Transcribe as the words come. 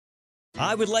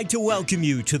I would like to welcome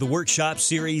you to the workshop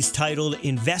series titled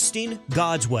Investing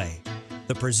God's Way.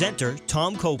 The presenter,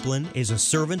 Tom Copeland, is a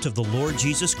servant of the Lord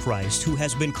Jesus Christ who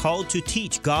has been called to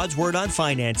teach God's Word on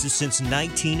finances since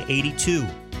 1982.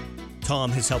 Tom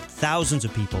has helped thousands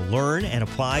of people learn and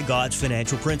apply God's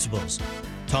financial principles.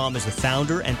 Tom is the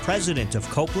founder and president of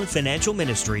Copeland Financial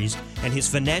Ministries, and his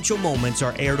financial moments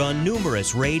are aired on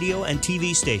numerous radio and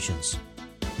TV stations.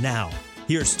 Now,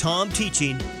 here's Tom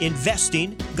teaching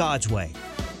Investing God's Way.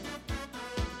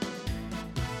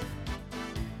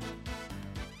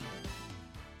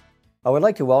 I would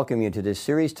like to welcome you to this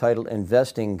series titled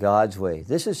Investing God's Way.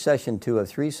 This is session 2 of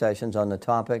 3 sessions on the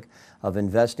topic of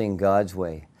investing God's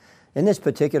way. In this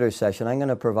particular session, I'm going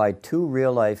to provide 2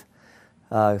 real-life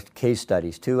case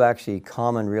studies, 2 actually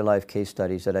common real-life case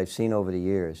studies that I've seen over the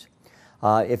years.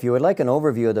 If you would like an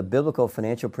overview of the biblical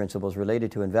financial principles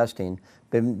related to investing,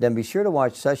 then be sure to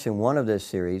watch session 1 of this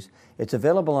series. It's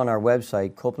available on our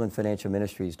website,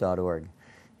 copelandfinancialministries.org.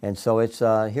 And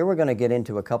so here we're going to get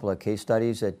into a couple of case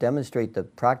studies that demonstrate the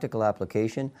practical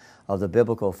application of the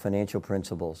biblical financial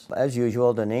principles. As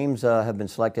usual, the names have been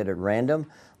selected at random,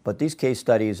 but these case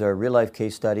studies are real-life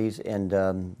case studies, and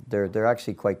they're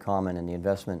actually quite common in the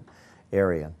investment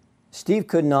area. Steve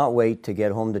could not wait to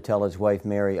get home to tell his wife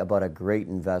Mary about a great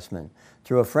investment.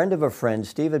 Through a friend of a friend,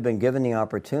 Steve had been given the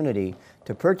opportunity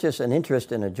to purchase an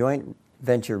interest in a joint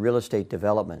venture real estate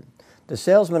development. The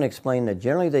salesman explained that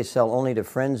generally they sell only to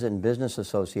friends and business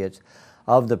associates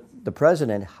of the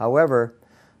president. However,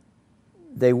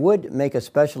 they would make a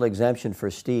special exemption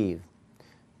for Steve.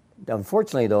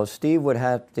 Unfortunately, though, Steve would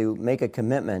have to make a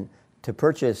commitment to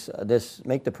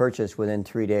make the purchase within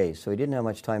 3 days, so he didn't have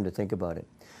much time to think about it.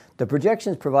 The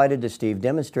projections provided to Steve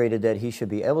demonstrated that he should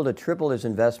be able to triple his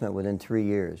investment within 3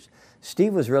 years.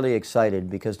 Steve was really excited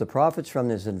because the profits from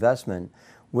this investment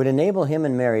would enable him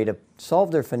and Mary to solve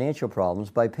their financial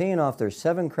problems by paying off their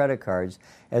 7 credit cards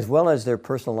as well as their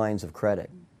personal lines of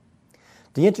credit.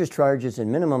 The interest charges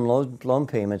and minimum loan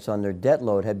payments on their debt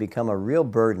load had become a real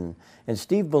burden, and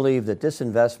Steve believed that this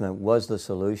investment was the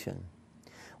solution.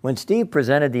 When Steve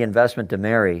presented the investment to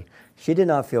Mary, she did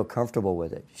not feel comfortable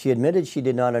with it. She admitted she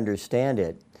did not understand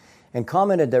it and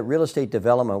commented that real estate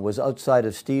development was outside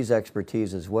of Steve's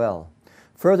expertise as well.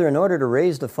 Further, in order to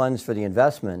raise the funds for the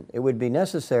investment, it would be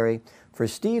necessary for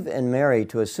Steve and Mary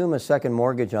to assume a second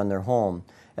mortgage on their home,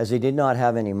 as they did not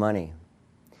have any money.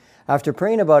 After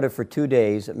praying about it for 2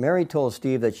 days, Mary told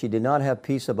Steve that she did not have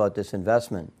peace about this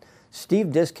investment.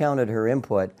 Steve discounted her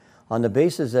input on the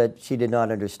basis that she did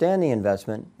not understand the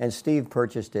investment, and Steve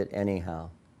purchased it anyhow.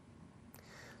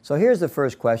 So here's the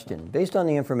first question. Based on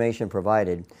the information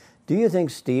provided, do you think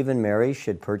Steve and Mary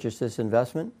should purchase this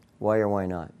investment? Why or why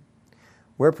not?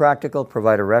 Where practical,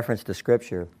 provide a reference to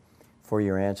Scripture for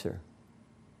your answer.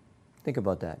 Think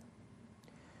about that.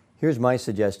 Here's my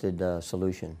suggested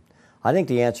solution. I think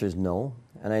the answer is no,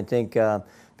 and I think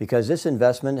because this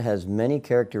investment has many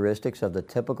characteristics of the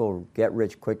typical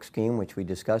get-rich-quick scheme, which we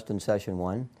discussed in session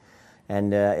 1,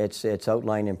 and it's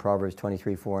outlined in Proverbs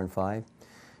 23, 4, and 5.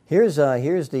 Here's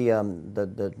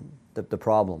the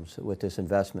problems with this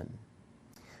investment.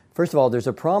 First of all, there's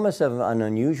a promise of an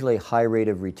unusually high rate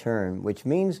of return, which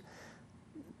means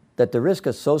that the risk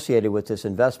associated with this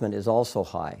investment is also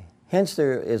high. Hence,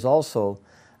 there is also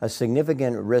a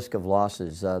significant risk of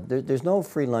losses. There's no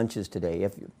free lunches today.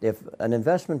 If an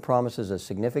investment promises a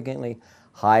significantly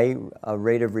high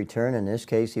rate of return, in this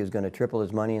case he was going to triple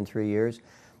his money in 3 years,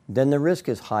 then the risk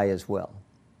is high as well.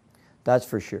 That's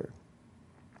for sure.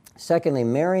 Secondly,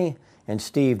 Mary and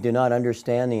Steve do not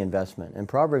understand the investment. And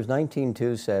Proverbs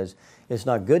 19:2 says, "It's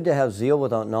not good to have zeal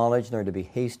without knowledge, nor to be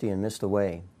hasty and miss the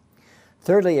way."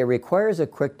 Thirdly, it requires a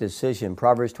quick decision.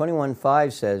 Proverbs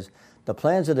 21:5 says, "The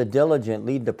plans of the diligent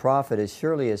lead to profit as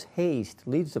surely as haste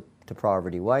leads to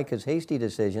poverty." Why? Because hasty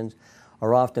decisions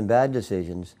are often bad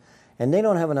decisions, and they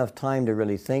don't have enough time to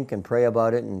really think and pray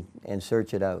about it and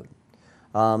search it out.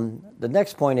 The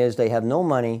next point is they have no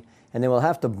money, and they will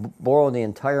have to borrow the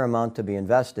entire amount to be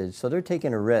invested, so they're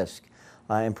taking a risk.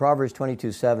 And Proverbs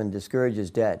 22:7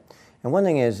 discourages debt. And one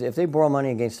thing is, if they borrow money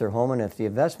against their home and if the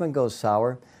investment goes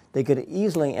sour, they could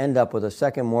easily end up with a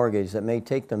second mortgage that may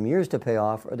take them years to pay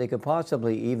off, or they could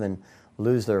possibly even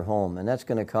lose their home, and that's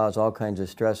going to cause all kinds of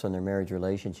stress on their marriage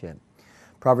relationship.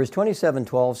 Proverbs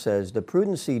 27:12 says, "The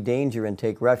prudent see danger and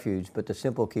take refuge, but the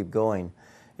simple keep going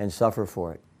and suffer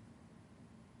for it."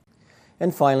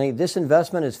 And finally, this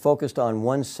investment is focused on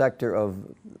one sector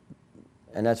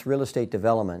and that's real estate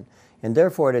development, and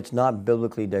therefore it's not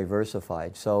biblically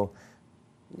diversified. So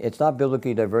it's not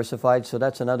biblically diversified, so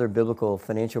that's another biblical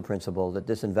financial principle that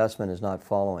this investment is not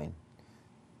following.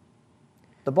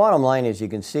 The bottom line is, you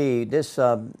can see this,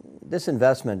 this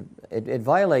investment, it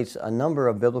violates a number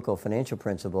of biblical financial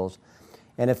principles,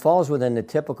 and it falls within the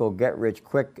typical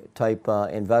get-rich-quick type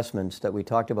investments that we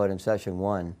talked about in session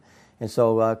 1. And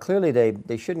so clearly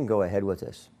they shouldn't go ahead with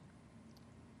this.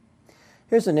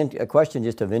 Here's a question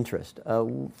just of interest.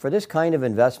 For this kind of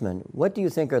investment, what do you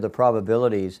think are the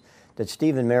probabilities that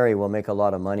Steve and Mary will make a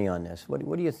lot of money on this?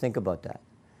 What do you think about that?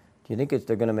 Do you think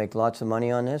they're going to make lots of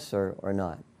money on this or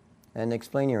not? And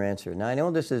explain your answer. Now, I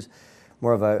know this is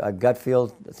more of a gut feel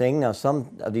thing. Now,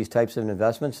 some of these types of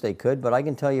investments, they could, but I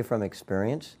can tell you from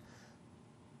experience,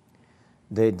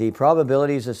 the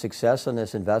probabilities of success on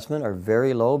this investment are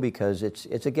very low, because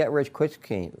it's a get-rich-quick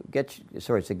scheme.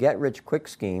 It's a get-rich-quick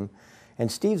scheme, and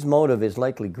Steve's motive is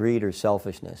likely greed or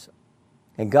selfishness.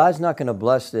 And God's not going to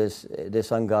bless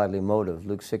this ungodly motive.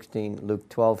 Luke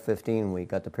 12:15, we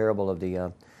got the parable of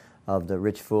the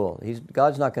rich fool.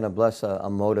 God's not going to bless a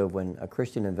motive when a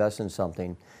Christian invests in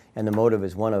something and the motive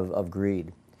is one of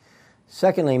greed.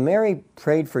 Secondly, Mary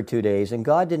prayed for 2 days, and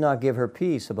God did not give her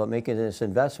peace about making this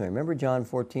investment. Remember John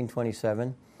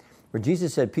 14:27, where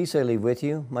Jesus said, "Peace I leave with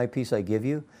you, my peace I give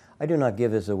you. I do not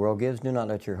give as the world gives. Do not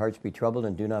let your hearts be troubled,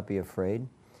 and do not be afraid."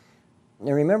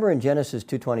 And remember in Genesis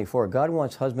 2:24, God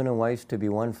wants husband and wife to be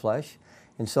one flesh.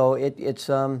 And so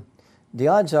the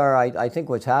odds are, I think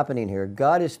what's happening here,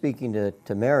 God is speaking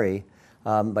to Mary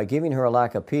by giving her a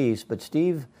lack of peace, but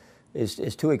Steve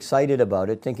is too excited about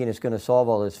it, thinking it's going to solve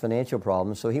all his financial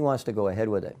problems, so he wants to go ahead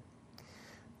with it.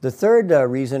 The third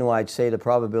reason why I'd say the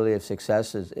probability of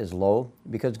success is low,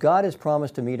 because God has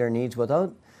promised to meet our needs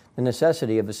without the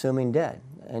necessity of assuming debt.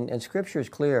 And Scripture is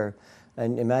clear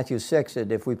in Matthew 6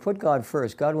 that if we put God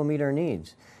first, God will meet our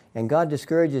needs. And God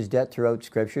discourages debt throughout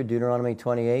Scripture. Deuteronomy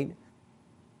 28,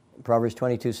 Proverbs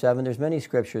 22:7. There's many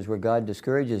Scriptures where God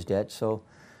discourages debt. So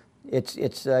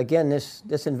it's again,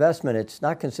 this investment, it's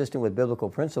not consistent with biblical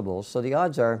principles. So the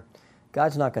odds are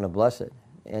God's not going to bless it.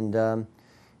 And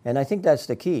I think that's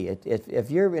the key.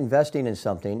 If you're investing in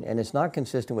something and it's not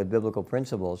consistent with biblical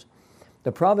principles,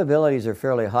 the probabilities are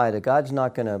fairly high that God's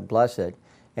not going to bless it,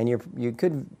 and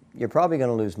you're probably going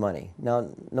to lose money. Now,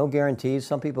 no guarantees.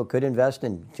 Some people could invest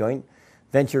in joint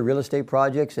venture real estate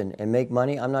projects and make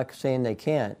money. I'm not saying they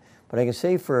can't, but I can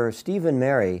say for Steve and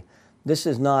Mary, this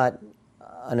is not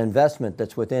an investment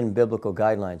that's within biblical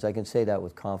guidelines. I can say that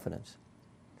with confidence.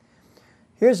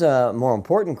 Here's a more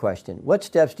important question. What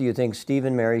steps do you think Steve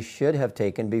and Mary should have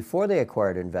taken before they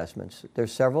acquired investments?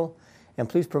 There's several, and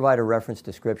please provide a reference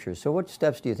to Scripture. So what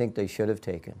steps do you think they should have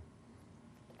taken?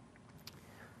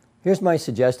 Here's my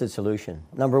suggested solution.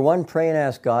 Number one, pray and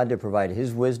ask God to provide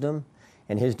His wisdom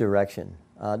and His direction.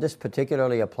 This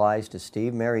particularly applies to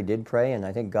Steve. Mary did pray, and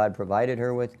I think God provided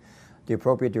her with the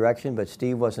appropriate direction, but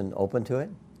Steve wasn't open to it.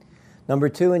 Number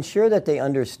two, ensure that they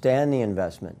understand the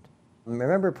investment.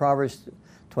 Remember Proverbs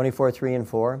 24:3 and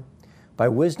 4? By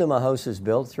wisdom a house is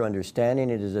built, through understanding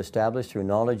it is established, through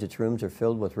knowledge its rooms are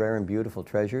filled with rare and beautiful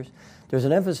treasures. There's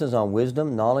an emphasis on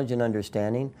wisdom, knowledge, and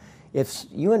understanding. If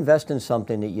you invest in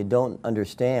something that you don't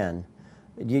understand,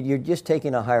 you're just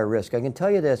taking a higher risk. I can tell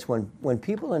you this, when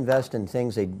people invest in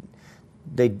things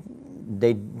they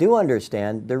do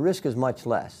understand, the risk is much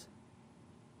less,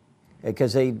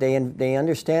 because they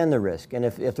understand the risk. And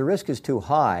if the risk is too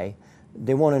high,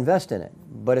 they won't invest in it.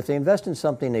 But if they invest in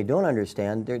something they don't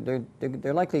understand,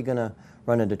 they're likely going to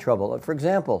run into trouble. For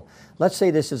example, let's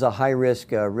say this is a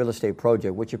high-risk real estate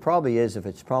project, which it probably is if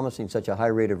it's promising such a high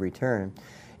rate of return.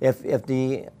 If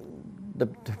the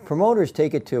promoters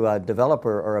take it to a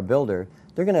developer or a builder,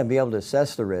 they're going to be able to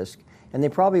assess the risk, and they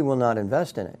probably will not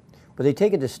invest in it. But they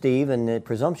take it to Steve, and the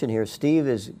presumption here, Steve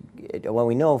is, well,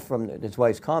 we know from his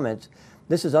wife's comments,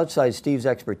 this is outside Steve's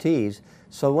expertise.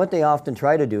 So what they often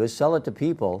try to do is sell it to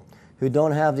people who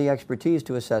don't have the expertise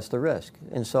to assess the risk.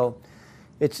 And so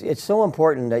it's so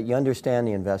important that you understand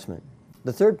the investment.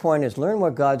 The third point is learn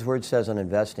what God's Word says on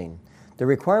investing. The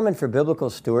requirement for biblical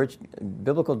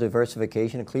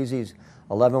diversification, Ecclesiastes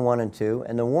 11:1 and 2,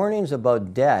 and the warnings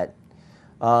about debt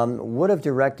would have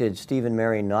directed Steve and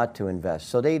Mary not to invest.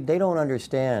 So they don't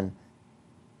understand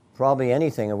probably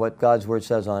anything of what God's Word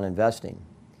says on investing.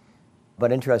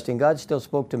 But interesting, God still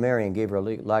spoke to Mary and gave her a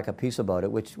lack of peace about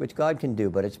it, which God can do.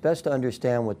 But it's best to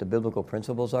understand what the biblical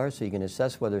principles are so you can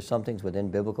assess whether something's within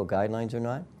biblical guidelines or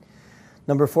not.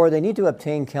 Number four, they need to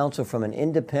obtain counsel from an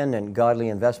independent, godly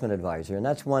investment advisor. And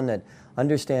that's one that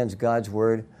understands God's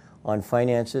Word on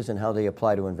finances and how they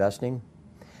apply to investing.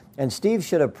 And Steve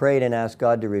should have prayed and asked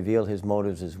God to reveal his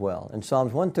motives as well. In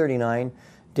Psalms 139,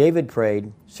 David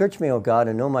prayed, "Search me, O God,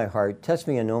 and know my heart. Test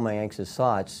me and know my anxious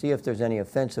thoughts. See if there's any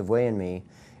offensive way in me,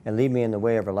 and lead me in the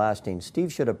way everlasting."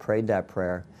 Steve should have prayed that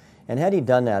prayer. And had he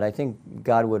done that, I think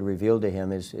God would reveal to him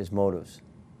his motives.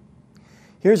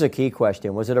 Here's a key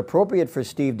question. Was it appropriate for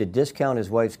Steve to discount his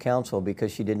wife's counsel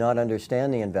because she did not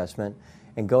understand the investment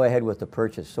and go ahead with the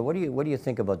purchase? So what do you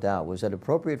think about that? Was it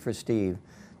appropriate for Steve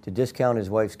to discount his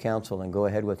wife's counsel and go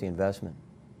ahead with the investment?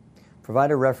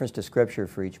 Provide a reference to Scripture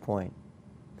for each point.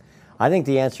 I think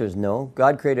the answer is no.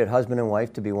 God created husband and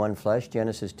wife to be one flesh,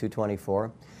 Genesis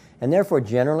 2:24. And therefore,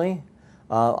 generally,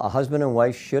 a husband and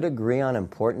wife should agree on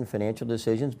important financial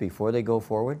decisions before they go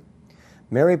forward.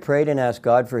 Mary prayed and asked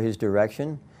God for his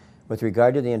direction with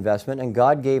regard to the investment, and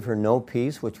God gave her no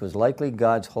peace, which was likely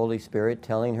God's Holy Spirit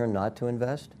telling her not to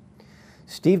invest.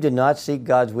 Steve did not seek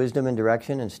God's wisdom and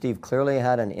direction, and Steve clearly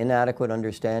had an inadequate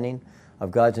understanding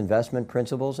of God's investment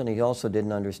principles, and he also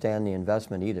didn't understand the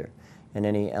investment either in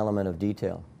any element of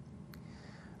detail.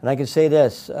 And I can say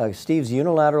this, Steve's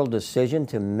unilateral decision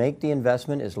to make the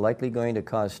investment is likely going to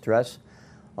cause stress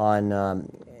on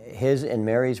his and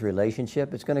Mary's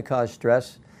relationship. It's going to cause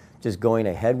stress just going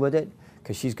ahead with it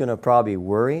because she's going to probably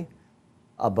worry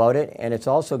about it. And it's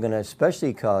also going to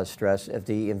especially cause stress if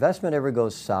the investment ever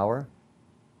goes sour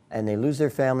and they lose their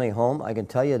family home. I can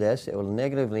tell you this, it will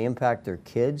negatively impact their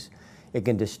kids. It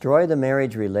can destroy the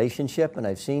marriage relationship, and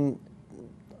I've seen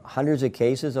hundreds of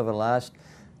cases over the last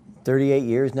 38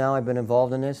 years now I've been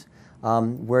involved in this,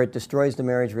 where it destroys the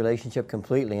marriage relationship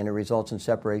completely and it results in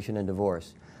separation and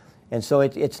divorce. And so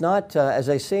it's not, as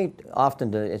I say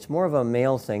often, it's more of a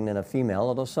male thing than a female,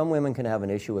 although some women can have an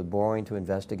issue with borrowing to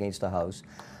invest against a house.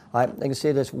 I can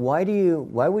say this, why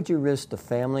would you risk the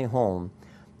family home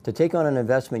to take on an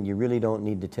investment you really don't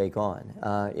need to take on?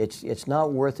 It's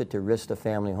not worth it to risk the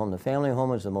family home. The family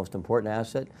home is the most important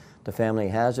asset the family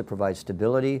has. It provides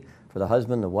stability for the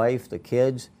husband, the wife, the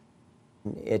kids.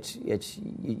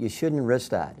 You shouldn't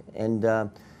risk that,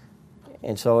 and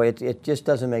so it just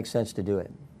doesn't make sense to do it.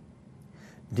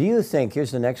 Do you think,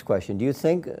 here's the next question, do you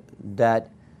think that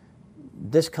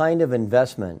this kind of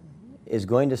investment is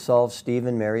going to solve Steve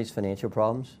and Mary's financial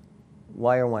problems?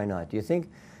 Why or why not? Do you think,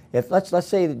 if let's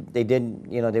say they did,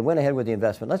 they went ahead with the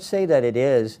investment, let's say that it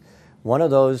is one of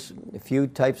those few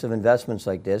types of investments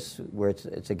like this where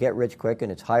it's a get rich quick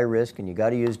and it's high risk and you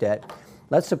got to use debt.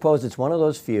 Let's suppose it's one of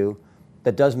those few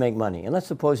that does make money, and let's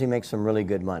suppose he makes some really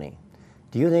good money.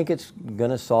 Do you think it's going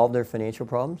to solve their financial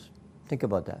problems? Think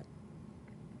about that.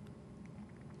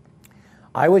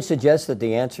 I would suggest that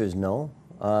the answer is no.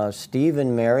 Steve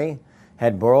and Mary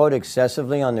had borrowed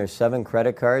excessively on their 7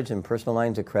 credit cards and personal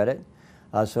lines of credit.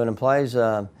 So it implies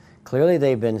clearly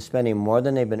they've been spending more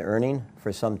than they've been earning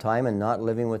for some time and not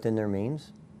living within their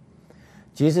means.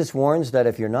 Jesus warns that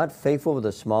if you're not faithful with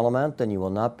a small amount, then you will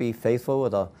not be faithful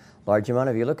with a large amount.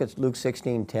 If you look at Luke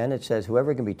 16:10, it says,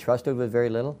 whoever can be trusted with very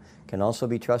little can also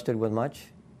be trusted with much.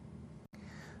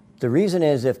 The reason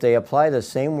is if they apply the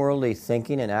same worldly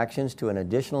thinking and actions to an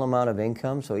additional amount of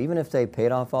income, so even if they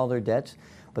paid off all their debts,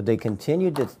 but they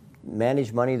continued to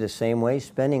manage money the same way,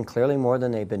 spending clearly more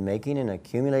than they've been making and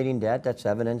accumulating debt, that's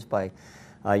evidenced by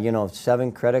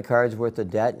 7 credit cards worth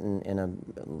of debt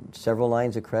and several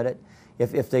lines of credit.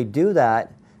 If they do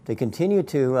that, they continue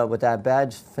to, with that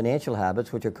bad financial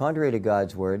habits, which are contrary to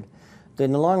God's word, then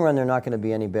in the long run they're not going to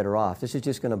be any better off. This is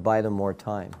just going to buy them more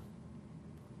time.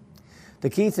 The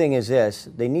key thing is this,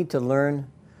 they need to learn,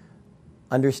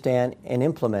 understand, and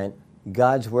implement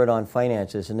God's word on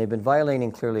finances, and they've been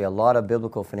violating clearly a lot of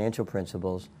biblical financial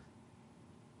principles,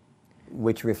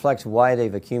 which reflects why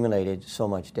they've accumulated so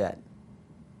much debt.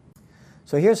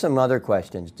 So here's some other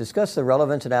questions. Discuss the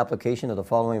relevance and application of the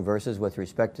following verses with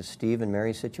respect to Steve and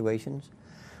Mary's situations.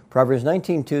 Proverbs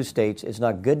 19:2 states, it's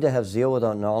not good to have zeal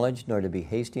without knowledge, nor to be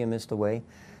hasty amidst the way.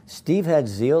 Steve had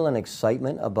zeal and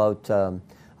excitement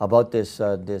about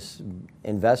this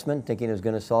investment, thinking it was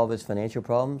going to solve his financial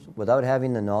problems without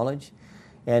having the knowledge.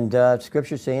 And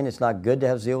Scripture's saying it's not good to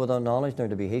have zeal without knowledge, nor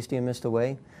to be hasty amidst the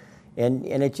way. And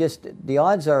it just, the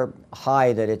odds are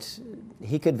high that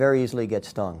he could very easily get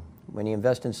stung. When you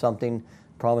invest in something,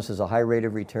 promises a high rate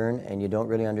of return, and you don't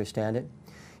really understand it.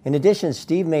 In addition,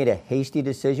 Steve made a hasty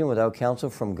decision without counsel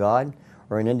from God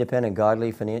or an independent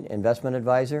godly investment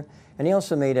advisor. And he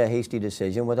also made a hasty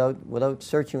decision without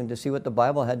searching to see what the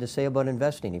Bible had to say about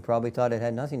investing. He probably thought it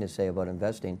had nothing to say about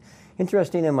investing.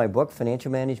 Interesting, in my book, Financial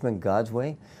Management God's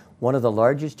Way, one of the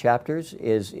largest chapters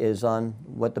is on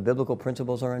what the biblical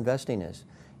principles of investing is.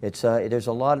 There's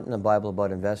a lot in the Bible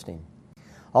about investing.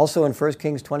 Also in 1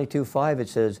 Kings 22:5 it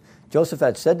says, Joseph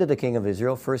had said to the king of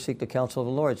Israel, first seek the counsel of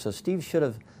the Lord. So Steve should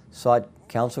have sought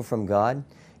counsel from God.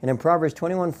 And in Proverbs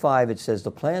 21:5 it says, the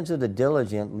plans of the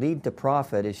diligent lead to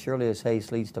profit as surely as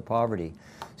haste leads to poverty.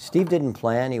 Steve didn't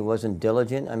plan, he wasn't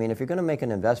diligent. I mean, if you're going to make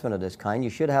an investment of this kind, you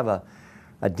should have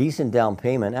a decent down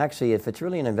payment. Actually, if it's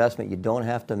really an investment you don't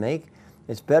have to make,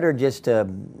 it's better just to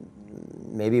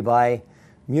maybe buy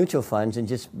mutual funds and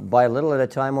just buy a little at a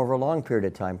time over a long period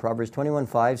of time. Proverbs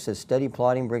 21:5 says, steady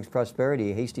plodding brings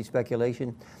prosperity, hasty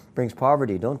speculation brings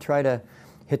poverty. Don't try to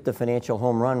hit the financial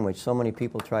home run, which so many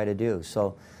people try to do.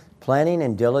 So planning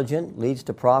and diligent leads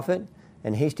to profit,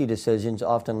 and hasty decisions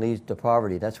often leads to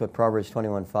poverty. That's what Proverbs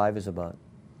 21:5 is about.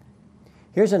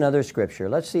 Here's another scripture.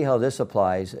 Let's see how this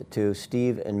applies to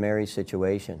Steve and Mary's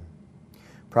situation.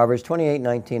 Proverbs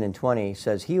 28:19 and 20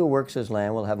 says, he who works his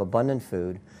land will have abundant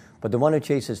food, but the one who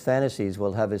chases fantasies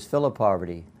will have his fill of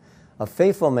poverty. A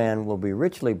faithful man will be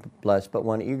richly blessed, but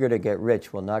one eager to get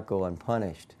rich will not go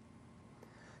unpunished.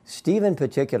 Steve in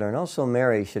particular, and also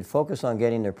Mary, should focus on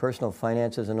getting their personal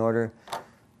finances in order.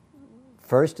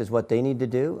 First is what they need to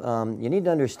do. You need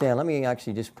to understand, let me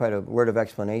actually just provide a word of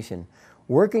explanation.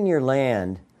 Working your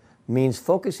land means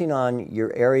focusing on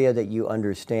your area that you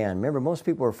understand. Remember, most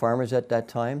people were farmers at that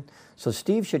time, so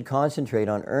Steve should concentrate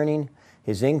on earning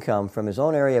his income from his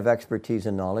own area of expertise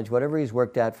and knowledge, whatever he's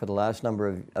worked at for the last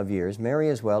number of years. Mary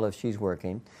as well, if she's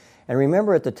working. And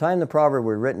remember, at the time the proverb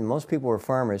were written, most people were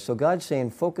farmers, so God's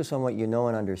saying focus on what you know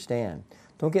and understand.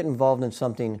 Don't get involved in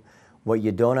something what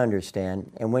you don't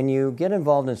understand. And when you get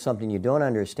involved in something you don't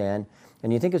understand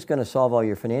and you think it's going to solve all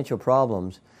your financial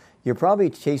problems, you're probably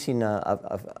chasing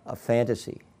a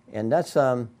fantasy. And that's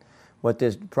what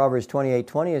this Proverbs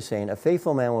 28:20 is saying. A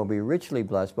faithful man will be richly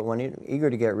blessed, but one eager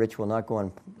to get rich will not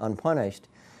go unpunished.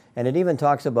 And it even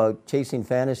talks about chasing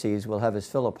fantasies will have his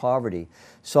fill of poverty.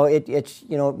 So it's,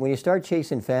 you know, when you start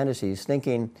chasing fantasies,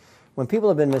 thinking, when people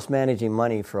have been mismanaging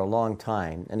money for a long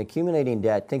time and accumulating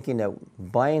debt, thinking that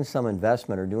buying some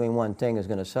investment or doing one thing is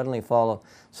going to suddenly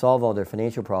solve all their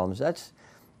financial problems,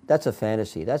 that's a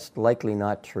fantasy. That's likely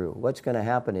not true. What's going to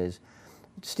happen is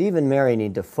Steve and Mary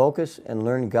need to focus and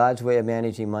learn God's way of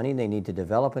managing money. They need to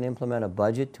develop and implement a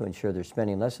budget to ensure they're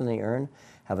spending less than they earn,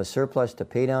 have a surplus to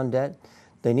pay down debt.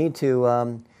 They need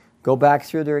to go back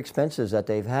through their expenses that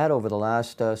they've had over the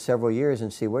last several years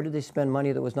and see where did they spend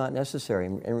money that was not necessary.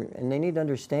 And they need to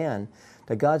understand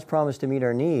that God's promised to meet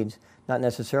our needs, not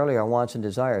necessarily our wants and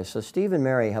desires. So Steve and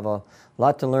Mary have a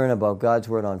lot to learn about God's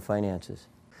Word on finances.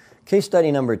 Case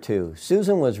study number 2.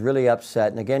 Susan was really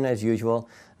upset, and again, as usual,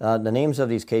 the names of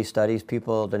these case studies,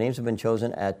 the names have been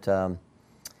chosen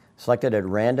selected at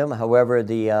random. However,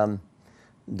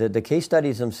 the case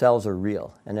studies themselves are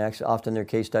real, and actually often they're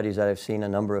case studies that I've seen a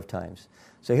number of times.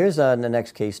 So here's the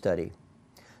next case study.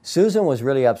 Susan was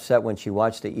really upset when she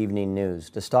watched the evening news.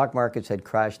 The stock markets had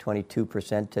crashed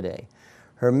 22% today.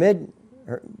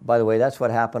 By the way, that's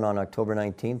what happened on October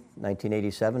 19th,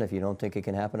 1987. If you don't think it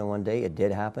can happen in one day, it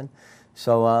did happen.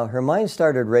 So her mind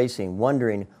started racing,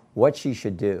 wondering what she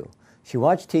should do. She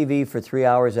watched TV for 3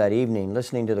 hours that evening,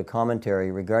 listening to the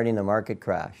commentary regarding the market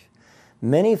crash.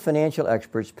 Many financial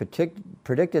experts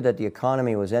predicted that the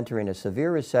economy was entering a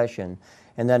severe recession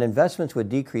and that investments would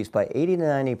decrease by 80 to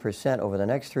 90% over the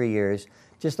next 3 years,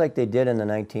 just like they did in the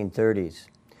 1930s.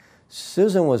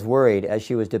 Susan was worried as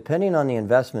she was depending on the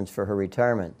investments for her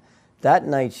retirement. That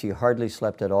night, she hardly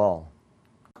slept at all.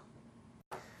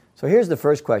 So here's the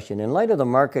first question. In light of the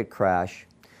market crash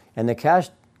and the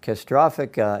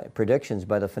catastrophic predictions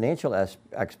by the financial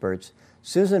experts,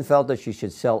 Susan felt that she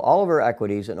should sell all of her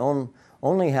equities and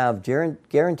only have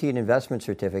guaranteed investment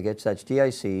certificates, that's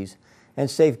GICs, and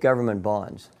safe government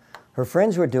bonds. Her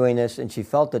friends were doing this, and she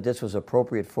felt that this was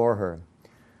appropriate for her.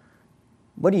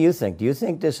 What do you think? Do you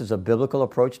think this is a biblical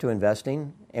approach to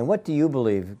investing? And what do you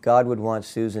believe God would want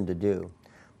Susan to do?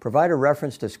 Provide a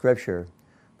reference to Scripture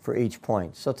for each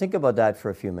point. So think about that for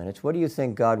a few minutes. What do you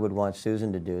think God would want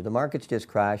Susan to do? The market's just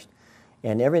crashed,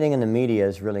 and everything in the media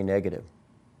is really negative.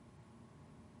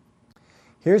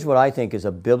 Here's what I think is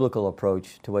a biblical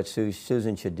approach to what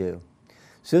Susan should do.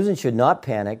 Susan should not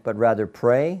panic, but rather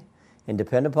pray and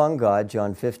depend upon God,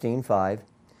 John 15:5,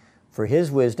 for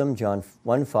His wisdom, John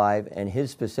 1:5, and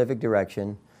His specific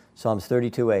direction, Psalms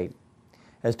 32:8,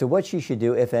 as to what she should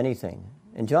do, if anything.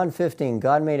 In John 15,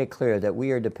 God made it clear that we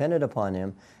are dependent upon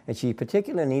Him, and she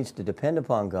particularly needs to depend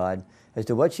upon God as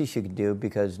to what she should do,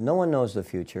 because no one knows the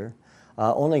future,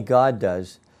 only God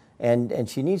does. And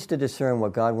she needs to discern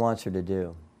what God wants her to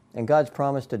do. And God's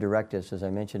promised to direct us, as I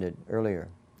mentioned it earlier.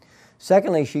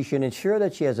 Secondly, she should ensure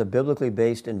that she has a biblically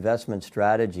based investment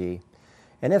strategy.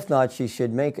 And if not, she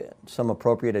should make some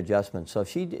appropriate adjustments. So if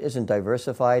she isn't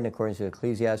diversified, according to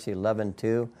Ecclesiastes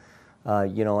 11:2,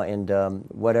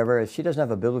 whatever, if she doesn't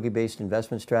have a biblically based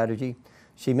investment strategy,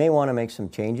 she may want to make some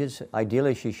changes.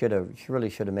 Ideally, she really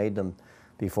should have made them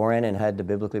beforehand and had the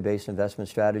biblically based investment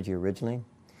strategy originally.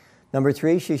 Number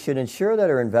 3, she should ensure that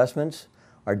her investments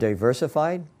are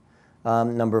diversified.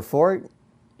 Number 4,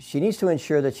 she needs to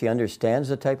ensure that she understands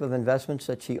the type of investments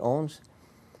that she owns.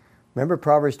 Remember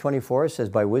Proverbs 24 says,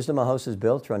 by wisdom a house is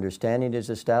built, through understanding it is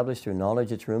established, through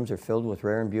knowledge its rooms are filled with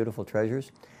rare and beautiful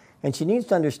treasures. And she needs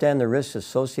to understand the risks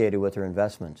associated with her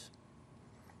investments.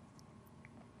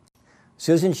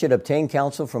 Susan should obtain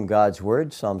counsel from God's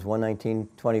Word, Psalms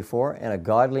 119:24, and a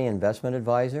godly investment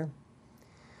advisor.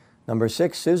 Number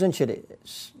 6, Susan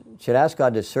should ask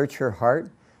God to search her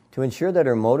heart to ensure that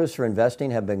her motives for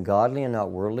investing have been godly and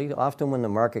not worldly. Often when the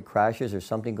market crashes or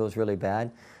something goes really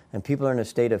bad and people are in a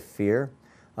state of fear,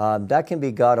 that can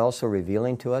be God also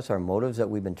revealing to us our motives that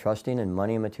we've been trusting in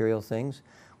money and material things,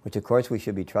 which of course we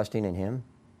should be trusting in Him.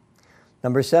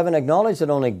 Number 7, acknowledge that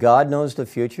only God knows the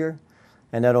future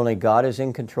and that only God is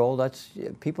in control.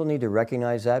 People need to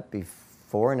recognize that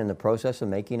before and in the process of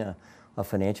making a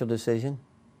financial decision.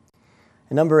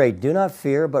 And number 8, do not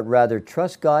fear, but rather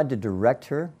trust God to direct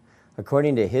her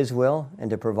according to His will and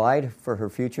to provide for her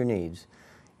future needs.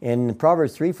 In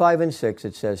Proverbs 3, 5, and 6,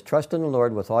 it says, trust in the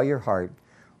Lord with all your heart,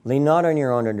 lean not on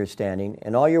your own understanding,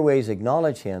 in all your ways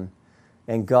acknowledge Him,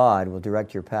 and God will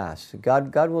direct your paths.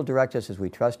 God will direct us as we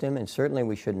trust Him, and certainly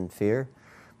we shouldn't fear.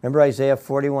 Remember Isaiah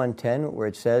 41:10, where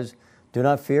it says, do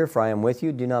not fear, for I am with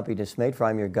you. Do not be dismayed, for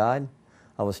I am your God.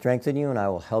 I will strengthen you, and I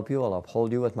will help you. I'll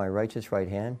uphold you with my righteous right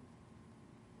hand.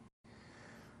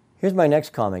 Here's my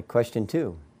next comment, question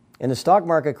 2. In the stock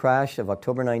market crash of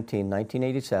October 19,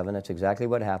 1987, that's exactly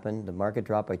what happened. The market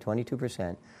dropped by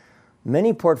 22%.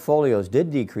 Many portfolios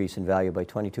did decrease in value by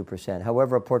 22%.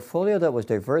 However, a portfolio that was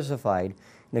diversified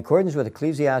in accordance with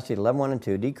Ecclesiastes 11:1 and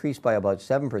 2 decreased by about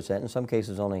 7%, in some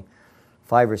cases only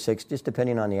 5 or 6, just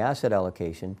depending on the asset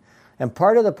allocation. And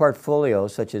part of the portfolio,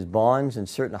 such as bonds and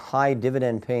certain high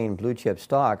dividend-paying blue-chip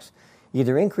stocks,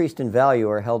 either increased in value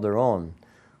or held their own.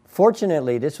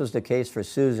 Fortunately, this was the case for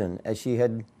Susan, as she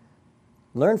had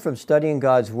learned from studying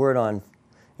God's Word on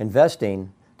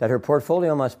investing that her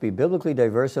portfolio must be biblically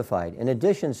diversified. In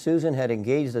addition, Susan had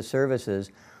engaged the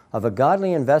services of a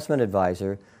godly investment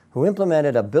advisor who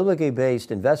implemented a biblically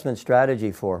based investment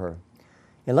strategy for her.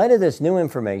 In light of this new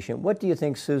information, what do you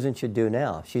think Susan should do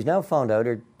now? She's now found out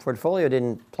her portfolio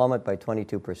didn't plummet by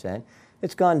 22%.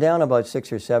 It's gone down about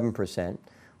 6 or 7%,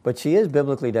 but she is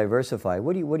biblically diversified.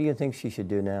 What do you think she should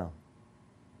do now?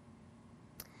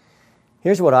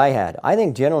 Here's what I had. I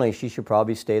think generally she should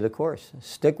probably stay the course.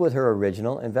 Stick with her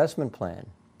original investment plan.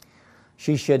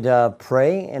 She should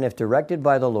pray, and if directed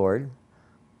by the Lord,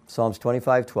 Psalms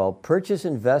 25:12, purchase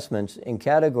investments in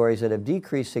categories that have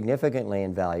decreased significantly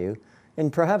in value,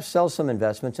 and perhaps sell some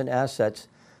investments in assets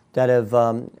that have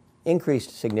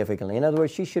increased significantly. In other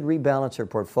words, she should rebalance her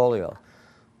portfolio.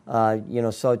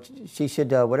 So she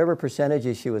should, whatever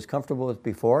percentages she was comfortable with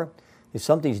before, if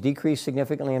something's decreased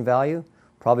significantly in value,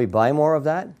 probably buy more of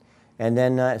that. And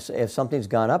then if something's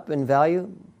gone up in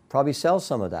value, probably sell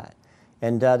some of that.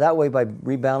 And that way, by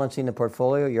rebalancing the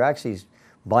portfolio, you're actually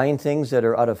buying things that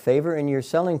are out of favor and you're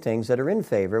selling things that are in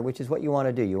favor, which is what you want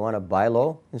to do. You want to buy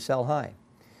low and sell high.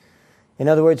 In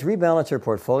other words, rebalance her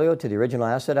portfolio to the original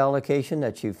asset allocation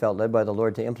that you felt led by the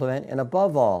Lord to implement. And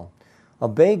above all,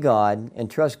 obey God and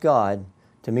trust God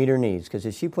to meet her needs. Because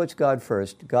if she puts God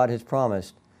first, God has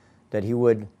promised that He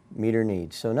would meet her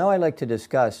needs. So now I'd like to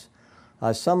discuss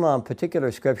some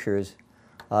particular scriptures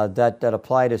that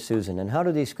apply to Susan. And how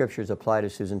do these scriptures apply to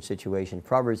Susan's situation?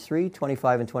 Proverbs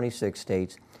 3:25 and 26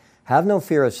 states, have no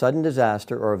fear of sudden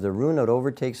disaster or of the ruin that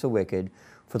overtakes the wicked,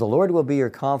 for the Lord will be your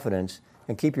confidence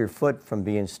and keep your foot from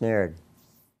being snared.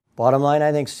 Bottom line,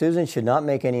 I think Susan should not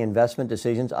make any investment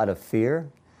decisions out of fear.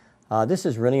 This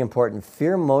is really important.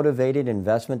 Fear-motivated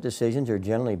investment decisions are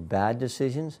generally bad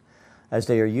decisions, as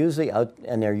they are usually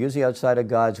outside of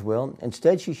God's will.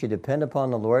 Instead, she should depend upon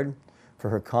the Lord for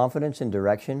her confidence and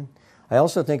direction. I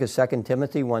also think of 2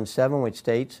 Timothy 1:7, which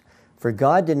states, for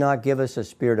God did not give us a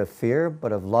spirit of fear,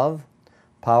 but of love,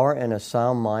 power, and a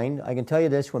sound mind. I can tell you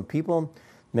this, when people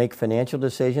make financial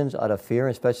decisions out of fear,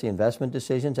 especially investment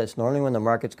decisions, that's normally when the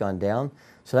market's gone down.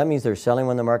 So that means they're selling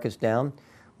when the market's down.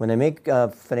 When they make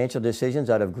financial decisions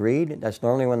out of greed, that's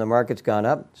normally when the market's gone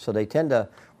up. So they tend to,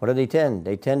 what do? They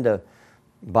tend to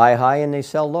buy high and they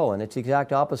sell low, and it's the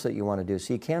exact opposite you want to do.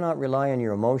 So you cannot rely on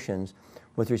your emotions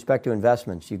with respect to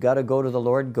investments. You've got to go to the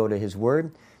Lord, go to His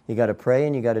Word, you got to pray,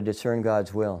 and you got to discern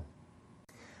God's will.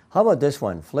 How about this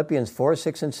one? Philippians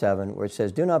 4:6 and 7, where it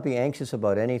says, do not be anxious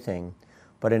about anything,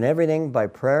 but in everything by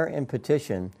prayer and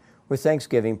petition, with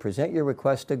thanksgiving, present your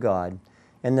requests to God,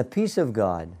 and the peace of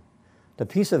God,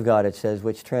 it says,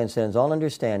 which transcends all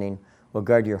understanding, will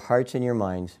guard your hearts and your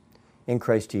minds in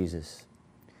Christ Jesus.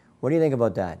 What do you think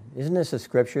about that? Isn't this a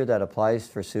scripture that applies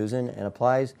for Susan and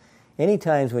applies any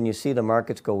times when you see the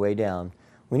markets go way down,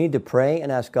 we need to pray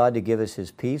and ask God to give us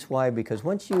His peace. Why? Because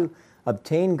once you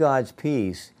obtain God's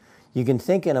peace, you can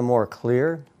think in a more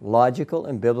clear, logical,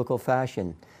 and biblical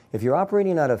fashion. If you're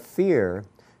operating out of fear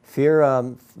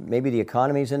maybe the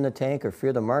economy's in the tank, or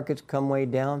fear the markets come way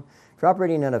down, if you're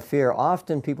operating out of fear,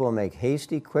 often people will make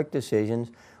hasty, quick decisions,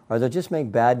 or they'll just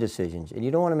make bad decisions. And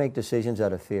you don't want to make decisions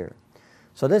out of fear.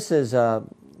 So this is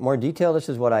more detail. This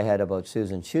is what I had about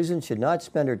Susan. Susan should not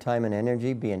spend her time and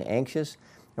energy being anxious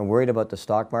and worried about the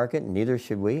stock market, and neither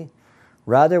should we.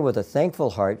 Rather, with a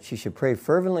thankful heart, she should pray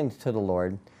fervently to the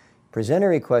Lord, present her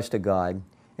request to God,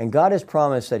 and God has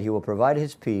promised that He will provide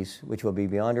His peace, which will be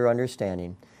beyond her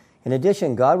understanding. In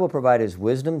addition, God will provide His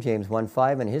wisdom, James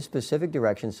 1:5, and His specific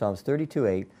direction, Psalms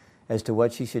 32:8, as to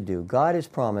what she should do. God has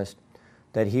promised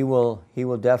that He will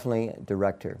definitely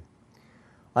direct her.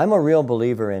 I'm a real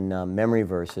believer in memory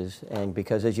verses, and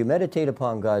because as you meditate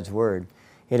upon God's Word,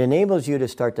 it enables you to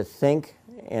start to think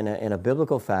in a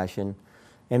biblical fashion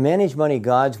and manage money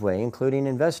God's way, including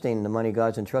investing the money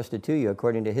God's entrusted to you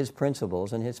according to His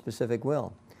principles and His specific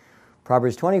will.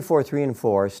 Proverbs 24:3 and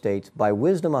 4 states, "By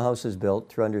wisdom a house is built,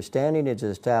 through understanding it is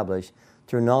established,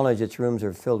 through knowledge its rooms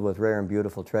are filled with rare and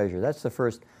beautiful treasure." That's the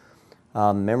first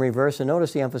memory verse. And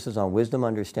notice the emphasis on wisdom,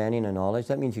 understanding, and knowledge.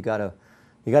 That means you got to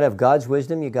have God's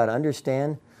wisdom, you got to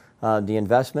understand the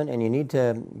investment, and you need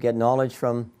to get knowledge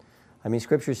from,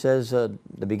 Scripture says the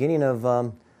beginning of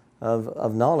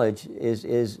knowledge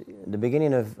is the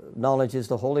beginning of knowledge is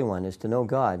the Holy One, is to know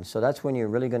God. So that's when you're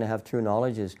really going to have true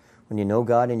knowledge, is when you know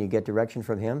God and you get direction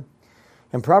from Him.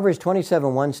 And Proverbs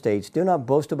 27:1 states, "Do not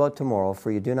boast about tomorrow,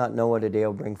 for you do not know what a day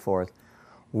will bring forth."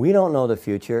 We don't know the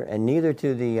future, and neither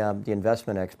do the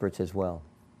investment experts as well.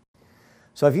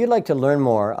 So if you'd like to learn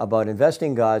more about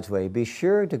investing God's way, be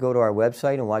sure to go to our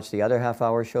website and watch the other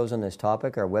half-hour shows on this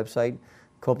topic. Our website,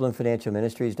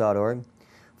 CopelandFinancialMinistries.org.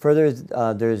 Further,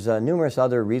 there's numerous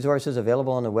other resources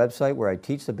available on the website where I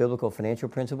teach the biblical financial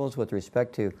principles with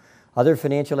respect to other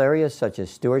financial areas such as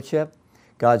stewardship,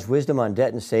 God's wisdom on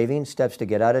debt and savings, steps to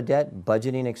get out of debt,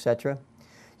 budgeting, etc.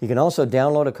 You can also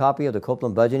download a copy of the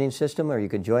Copeland Budgeting System, or you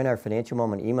can join our Financial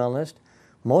Moment email list.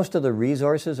 Most of the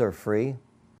resources are free.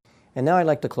 And now I'd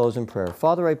like to close in prayer.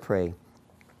 Father, I pray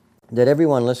that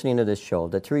everyone listening to this show,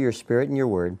 that through your Spirit and your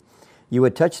Word, you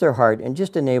would touch their heart and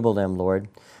just enable them, Lord,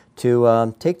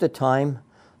 to take the time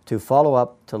to follow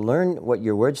up, to learn what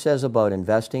your Word says about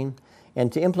investing,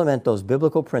 and to implement those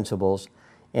biblical principles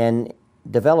and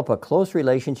develop a close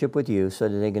relationship with you so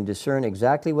that they can discern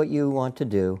exactly what you want to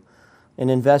do in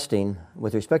investing,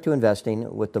 with respect to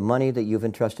investing, with the money that you've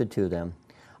entrusted to them.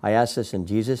 I ask this in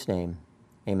Jesus' name.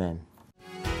 Amen.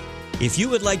 If you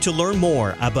would like to learn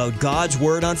more about God's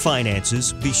Word on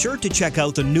finances, be sure to check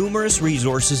out the numerous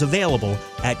resources available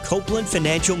at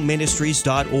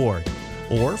CopelandFinancialMinistries.org,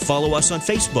 or follow us on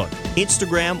Facebook,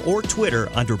 Instagram, or Twitter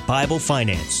under Bible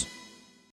Finance.